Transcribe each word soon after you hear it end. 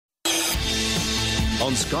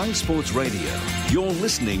On Sky Sports Radio, you're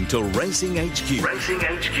listening to Racing HQ. Racing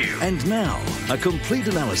HQ. And now, a complete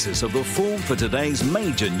analysis of the form for today's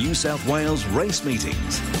major New South Wales race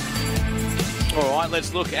meetings. All right,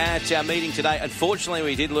 let's look at our meeting today. Unfortunately,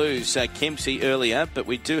 we did lose Kempsey earlier, but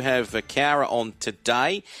we do have Cowra on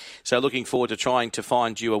today. So looking forward to trying to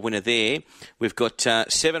find you a winner there. We've got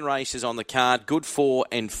 7 races on the card, good for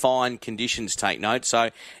and fine conditions, take note. So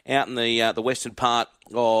out in the western part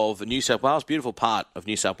of New South Wales, beautiful part of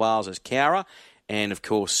New South Wales is Cowra, and of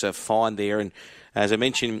course fine there. And as I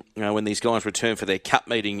mentioned, when these guys returned for their cup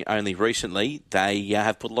meeting only recently, they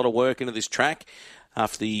have put a lot of work into this track.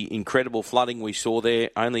 After the incredible flooding we saw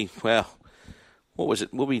there only, well, what was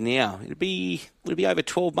it? Will be now? It'll be over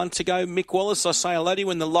 12 months ago. Mick Wallace, I say hello to you,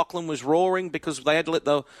 when the Lachlan was roaring because they had to let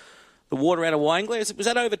the water out of Wangler. Was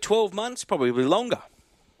that over 12 months? Probably longer.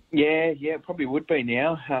 Yeah, it probably would be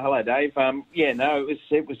now. Hello, Dave.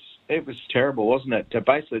 It was terrible, wasn't it?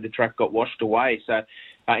 Basically, the track got washed away. So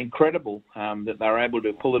incredible that they were able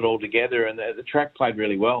to pull it all together, and the track played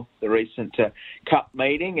really well. The recent Cup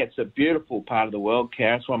meeting, it's a beautiful part of the world,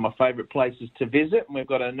 Cowra. It's one of my favourite places to visit, and we've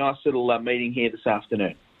got a nice little meeting here this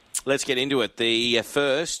afternoon. Let's get into it. The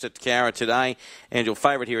first at Cowra today, and your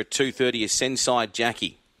favourite here at 2:30 is Senside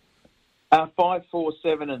Jackie. 5, 4,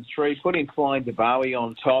 7 and 3, putting Flying Debawi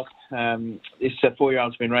on top. This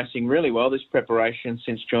 4-year-old's been racing really well this preparation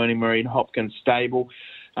since joining Marine Hopkins stable.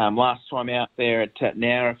 Last time out there at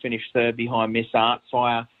Nowra, finished third behind Miss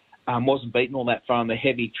Artfire. Wasn't beaten all that far on the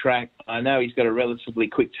heavy track. I know he's got a relatively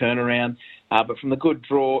quick turnaround, but from the good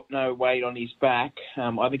draw, no weight on his back,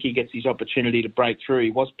 I think he gets his opportunity to break through.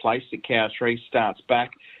 He was placed at Cowra 3, starts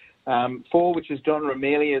back. 4, which is Don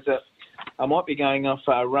Ramelia, I might be going off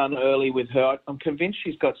a run early with her. I'm convinced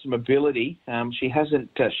she's got some ability. She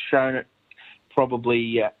hasn't shown it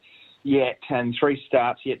probably yet, and 3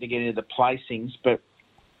 starts yet to get into the placings, but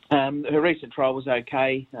her recent trial was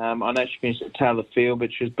okay. I know she finished at Taylor Field,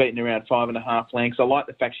 but she was beaten around 5.5 lengths. I like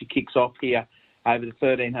the fact she kicks off here over the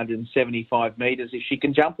 1,375 metres. If she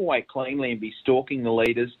can jump away cleanly and be stalking the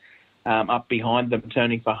leaders up behind them,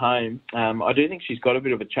 turning for home, I do think she's got a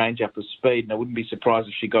bit of a change-up of speed, and I wouldn't be surprised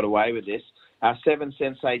if she got away with this. 7,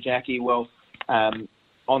 Sensei Jackie, well,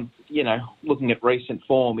 looking at recent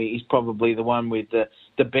form, he's probably the one with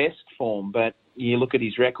the best form, but you look at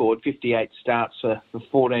his record, 58 starts for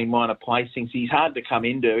 14 minor placings. He's hard to come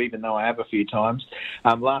into, even though I have a few times.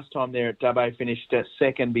 Last time there at Dubbo, finished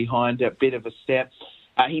second behind a bit of a step.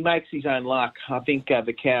 He makes his own luck. I think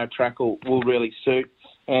the Cowra track will really suit.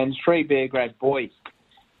 And 3, Bear Grade Boy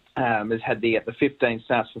has had the 15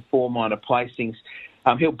 starts for 4 minor placings.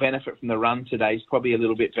 He'll benefit from the run today. He's probably a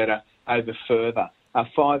little bit better over further.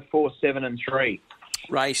 5, 4, 7 and 3.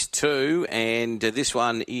 Race 2, and this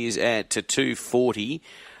one is at 2:40.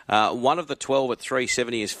 One of the 12 at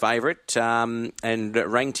 370 is favourite, and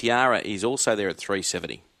Rang Tiara is also there at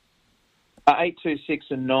 370. 8, 2, 6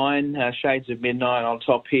 and 9, Shades of Midnight on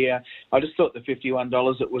top here. I just thought the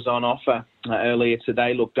 $51 that was on offer earlier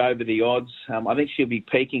today looked over the odds. I think she'll be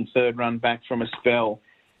peaking third run back from a spell,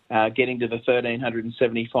 getting to the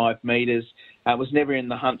 1,375 metres. Was never in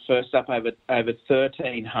the hunt first up over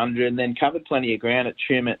 1,300, and then covered plenty of ground at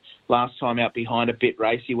Tumut last time out behind a bit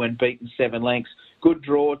racy when beaten 7 lengths. Good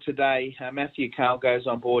draw today. Matthew Carl goes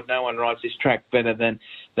on board. No one rides this track better than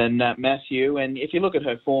Matthew. And if you look at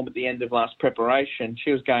her form at the end of last preparation,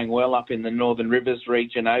 she was going well up in the Northern Rivers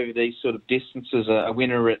region over these sort of distances. A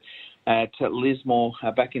winner at Lismore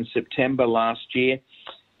back in September last year.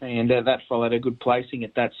 And that followed a good placing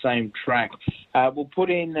at that same track. We'll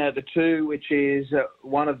put in the 2, which is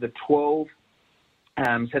one of the 12.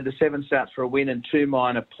 Had the 7 starts for a win and 2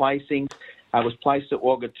 minor placings. Was placed at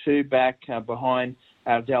Wagga 2 back behind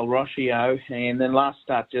Del Rocio. And then last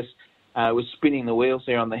start just was spinning the wheels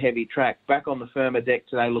there on the heavy track. Back on the firmer deck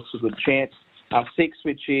today, looks a good chance. 6,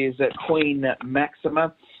 which is Queen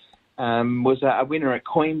Maxima, was a winner at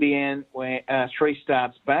Queanbeyan, where 3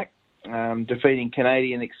 starts back. Defeating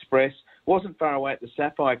Canadian Express. Wasn't far away at the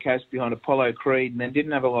Sapphire Coast behind Apollo Creed, and then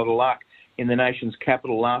didn't have a lot of luck in the nation's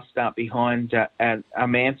capital last start behind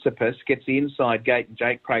Emancipus. Gets the inside gate and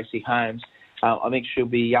Jake Pracey Holmes. I think she'll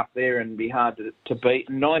be up there and be hard to beat.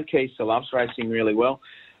 9, Keys to Love's racing really well.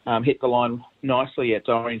 Hit the line nicely at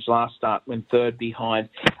Orange last start, went third behind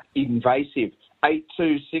Invasive. 8,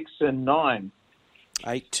 2, 6 and 9.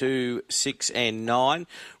 8, 2, 6 and 9.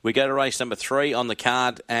 We go to race number 3 on the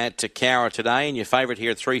card at Cowra today, and your favourite here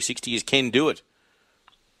at 360 is Can Do It.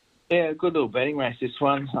 Yeah, good little betting race, this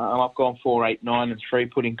one. I've gone 4, 8, 9 and 3,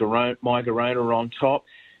 putting My Garona on top.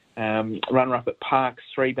 Runner up at Parks,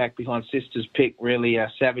 3 back behind Sisters Pick, really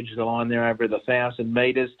savaged the line there over the 1,000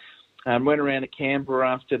 metres. Went around to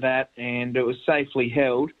Canberra after that, and it was safely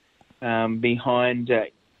held behind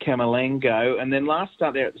Camerlengo. And then last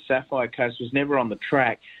start there at the Sapphire Coast was never on the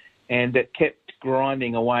track, and it kept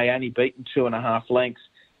grinding away, only beaten 2.5 lengths.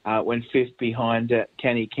 Went fifth behind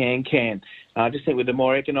Canny Can. I just think with a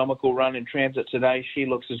more economical run in transit today, she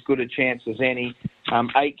looks as good a chance as any.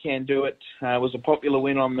 8 Can Do It was a popular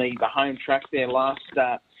win on the home track there last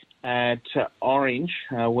start at Orange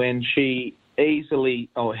when he easily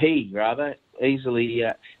accounted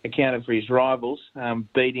for his rivals,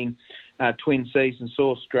 beating Twin Seas and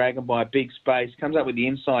Source Dragon by a big space. Comes up with the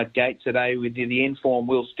inside gate today with the in-form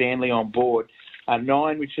Will Stanley on board.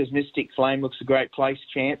 9, which is Mystic Flame, looks a great place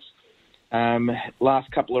chance.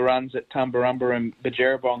 Last couple of runs at Tumbarumba and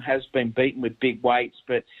Bajerabong has been beaten with big weights,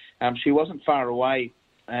 but she wasn't far away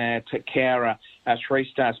to Cowra. 3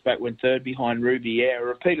 starts back, went third behind Rubiere. A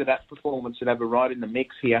repeat of that performance would have a ride in the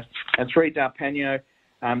mix here. And 3, D'Arpagno,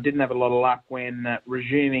 didn't have a lot of luck when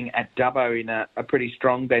resuming at Dubbo in a pretty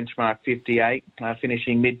strong benchmark 58,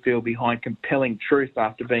 finishing midfield behind Compelling Truth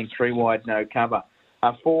after being 3 wide, no cover.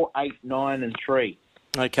 4, 8, 9 and 3.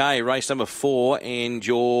 Okay, race number 4, and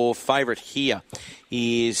your favourite here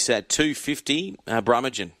is 250,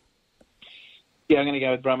 Brummagem. Yeah, I'm going to go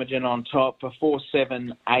with Brummagem on top. 4,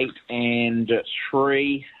 7, 8 and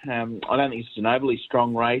 3. I don't think it's an overly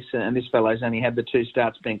strong race, and this fellow's only had the 2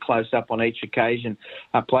 starts being close up on each occasion.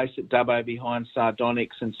 Placed at Dubbo behind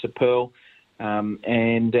Sardonyx and Superl.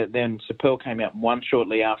 And then Superl came out and won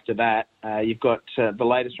shortly after that. You've got the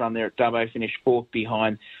latest run there at Dubbo, finished 4th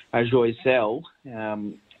behind Joycelle,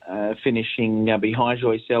 finishing behind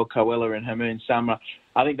Joycelle, Coella and Hamoon Summer.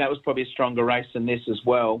 I think that was probably a stronger race than this as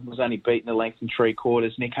well. It was only beaten a length and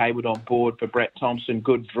 3/4. Nick Haywood on board for Brett Thompson.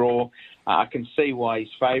 Good draw. I can see why he's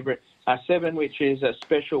favourite. 7, which is a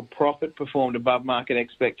Special Profit, performed above market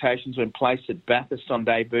expectations when placed at Bathurst on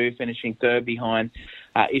debut, finishing 3rd behind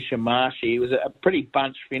Ishamashi. It was a pretty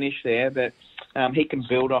bunch finish there, but he can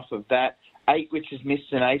build off of that. 8, which is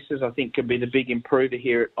Mists and Aces, I think could be the big improver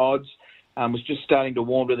here at odds. Was just starting to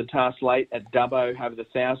warm to the task late at Dubbo over the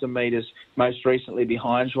 1,000 metres, most recently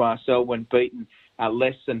behind Joycelle when beaten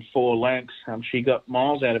less than 4 lengths. She got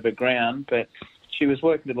miles out of her ground, but she was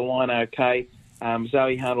working to the line okay.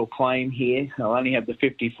 Zoe Hunt will claim here. I'll only have the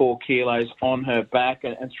 54 kilos on her back.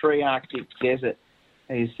 And 3, Arctic Desert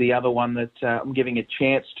is the other one that I'm giving a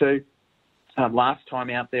chance to. Last time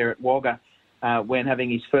out there at Wagga, when having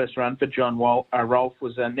his first run for John Rolfe,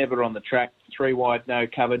 was never on the track. 3 wide, no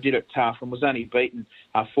cover, did it tough and was only beaten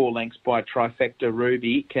 4 lengths by Trifecta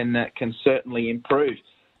Ruby. Can certainly improve.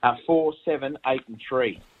 4, 7, 8 and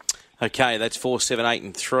 3. Okay, that's 4, 7, 8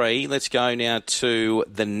 and 3. Let's go now to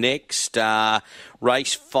the next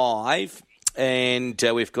race 5. And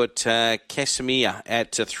we've got Casimir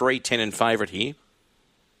at 3, 10 and favourite here.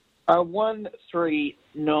 1, 3,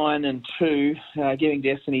 9 and 2, giving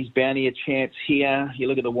Destiny's Bounty a chance here. You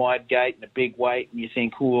look at the wide gate and the big weight and you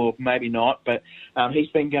think, oh, maybe not. But he's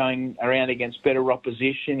been going around against better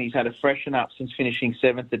opposition. He's had a freshen up since finishing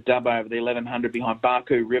 7th at Dubbo over the 1100 behind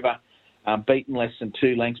Baku River. Beaten less than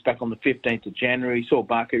 2 lengths back on the 15th of January. Saw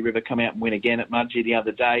Baku River come out and win again at Mudgee the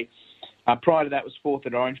other day. Prior to that was 4th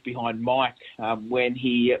at Orange behind Mike when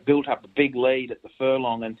he built up a big lead at the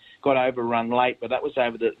furlong and got overrun late, but that was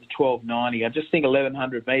over the 1290. I just think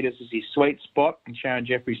 1100 metres is his sweet spot, and Sharon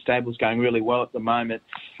Jeffrey's stable's going really well at the moment.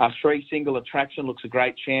 3, Single Attraction looks a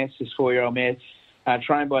great chance. This 4-year-old mare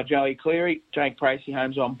trained by Joey Cleary. Jake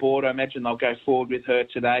Pracey-Holmes on board. I imagine they'll go forward with her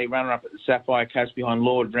today. Runner-up at the Sapphire Coast behind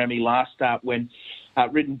Lord Remy last start when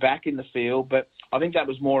ridden back in the field, but I think that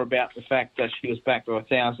was more about the fact that she was back to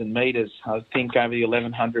 1,000 metres. I think over the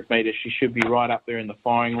 1,100 metres she should be right up there in the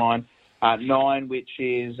firing line. 9, which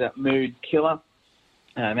is Mood Killer.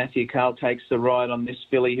 Matthew Carl takes the ride on this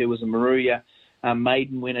filly, who was a Maruya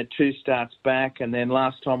maiden winner 2 starts back, and then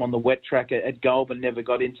last time on the wet track at Goulburn never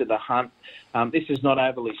got into the hunt. This is not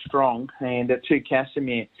overly strong, and 2,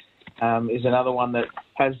 Casimir is another one that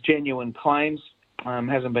has genuine claims.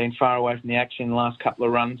 Hasn't been far away from the action in the last couple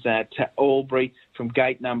of runs at Albury from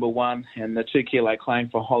gate number 1, and the 2 kilo claim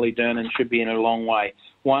for Holly Dernan should be in a long way.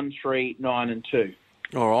 1, 3, 9 and 2.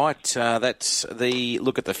 All right, that's the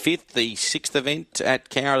look at the 5th, the 6th event at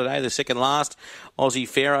Cowra today, the second last. Aussie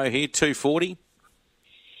Pharaoh here, 240.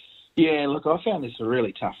 Yeah, look, I found this a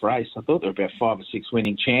really tough race. I thought there were about 5 or 6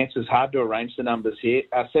 winning chances. Hard to arrange the numbers here.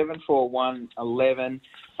 7, 4, 1, 11,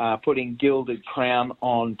 putting Gilded Crown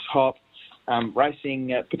on top.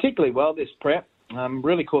 Racing particularly well this prep.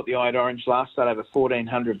 Really caught the eye at Orange last start over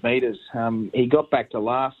 1,400 metres. He got back to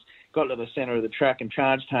last, got to the centre of the track and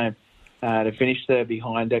charged home to finish there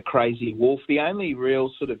behind Crazy Wolf. The only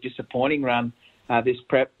real sort of disappointing run this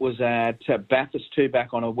prep was at Bathurst 2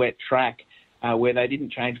 back on a wet track where they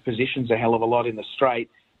didn't change positions a hell of a lot in the straight.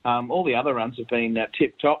 All the other runs have been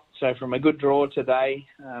tip-top. So from a good draw today,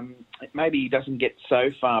 maybe he doesn't get so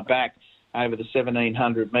far back over the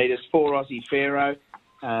 1,700 metres. 4 Aussie Pharaoh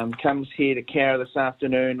comes here to Cowra this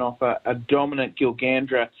afternoon off a dominant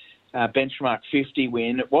Gilgandra benchmark 50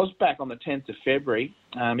 win. It was back on the 10th of February.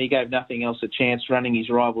 He gave nothing else a chance, running his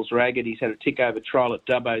rivals ragged. He's had a tick-over trial at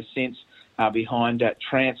Dubbo since, behind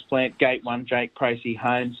Transplant. Gate 1, Jake Pracey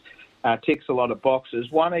Holmes. Ticks a lot of boxes.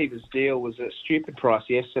 One Eva's deal was a stupid price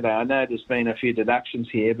yesterday. I know there's been a few deductions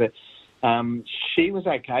here, but she was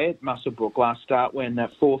okay at Muswellbrook last start when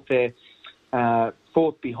fourth there,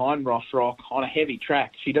 fourth behind Ross Rock on a heavy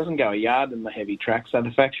track. She doesn't go a yard in the heavy track, so the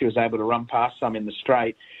fact she was able to run past some in the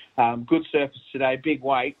straight. Good surface today, big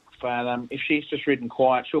weight, but if she's just ridden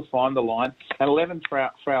quiet, she'll find the line. At 11, Frau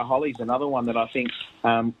Holly's another one that I think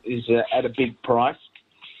is at a big price.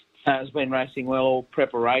 Has been racing well all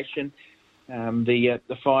preparation. The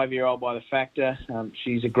 5-year-old by the Factor,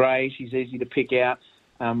 she's a grey, she's easy to pick out.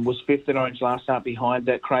 Was fifth at Orange last start behind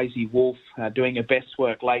that Crazy Wolf, doing her best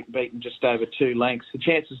work late, beaten just over 2 lengths. The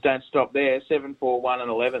chances don't stop there, 7, 4, 1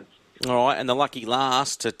 and 11. All right, and the lucky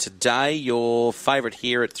last today, your favourite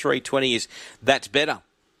here at 320 is That's Better.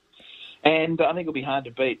 And I think it'll be hard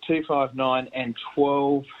to beat. 2, 5, 9 and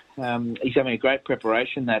 12. He's having a great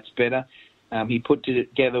preparation, That's Better. He put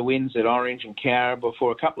together wins at Orange and Cowra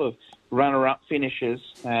before a couple of runner-up finishes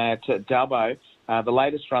at Dubbo. The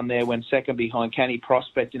latest run there, when second behind Canny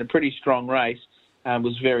Prospect in a pretty strong race,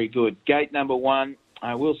 was very good. Gate number 1,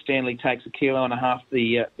 Will Stanley takes 1.5 kilos,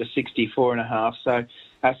 the 64.5. So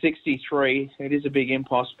 63, it is a big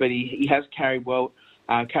impost, but he has carried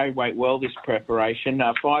weight well this preparation.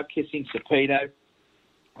 5 Kissing Sapedo,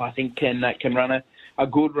 I think can run a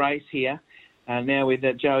good race here. Now with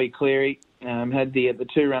Joey Cleary, had the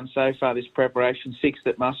 2 runs so far this preparation, 6th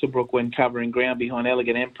at Muswellbrook when covering ground behind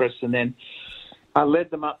Elegant Empress, and then I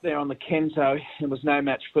led them up there on the Kenzo. It was no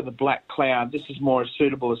match for the Black Cloud. This is more a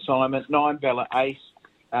suitable assignment. 9 Bella Ace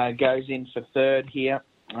goes in for third here.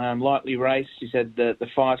 Lightly raced. She's had the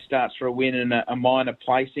 5 starts for a win and a minor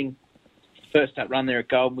placing. First up run there at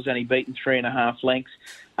Golden was only beaten 3.5 lengths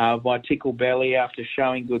by Tickle Belly after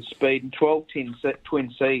showing good speed. And 12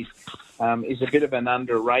 Twin Seas is a bit of an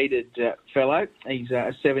underrated fellow. He's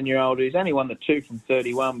a 7-year-old who's only won the 2 from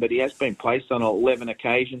 31, but he has been placed on 11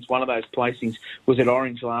 occasions. One of those placings was at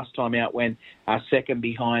Orange last time out when second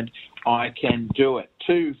behind I Can Do It.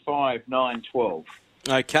 2, 5, 9, 12.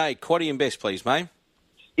 Okay, quaddy and best, please, mate.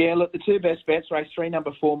 Yeah, look, the 2 best bets, race 3,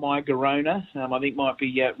 number 4, My Garona, I think might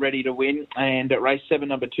be ready to win. And at race 7,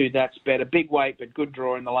 number 2, That's Better. Big weight, but good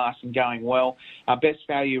draw in the last and going well. Best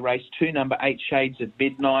value, race 2, number 8, Shades at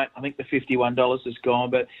Midnight. I think the $51 is gone,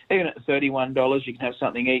 but even at the $31, you can have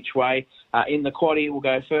something each way. In the quaddie, we'll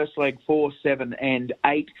go first leg 4, 7 and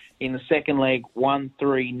 8. In the second leg, 1,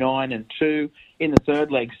 3, 9 and 2. In the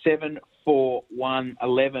third leg, 7, 4, 1,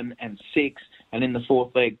 11 and 6. And in the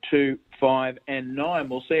fourth leg, 2, 5 and 9.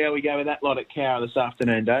 We'll see how we go with that lot at Cowra this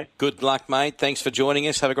afternoon, Dave. Good luck, mate. Thanks for joining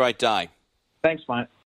us. Have a great day. Thanks, mate.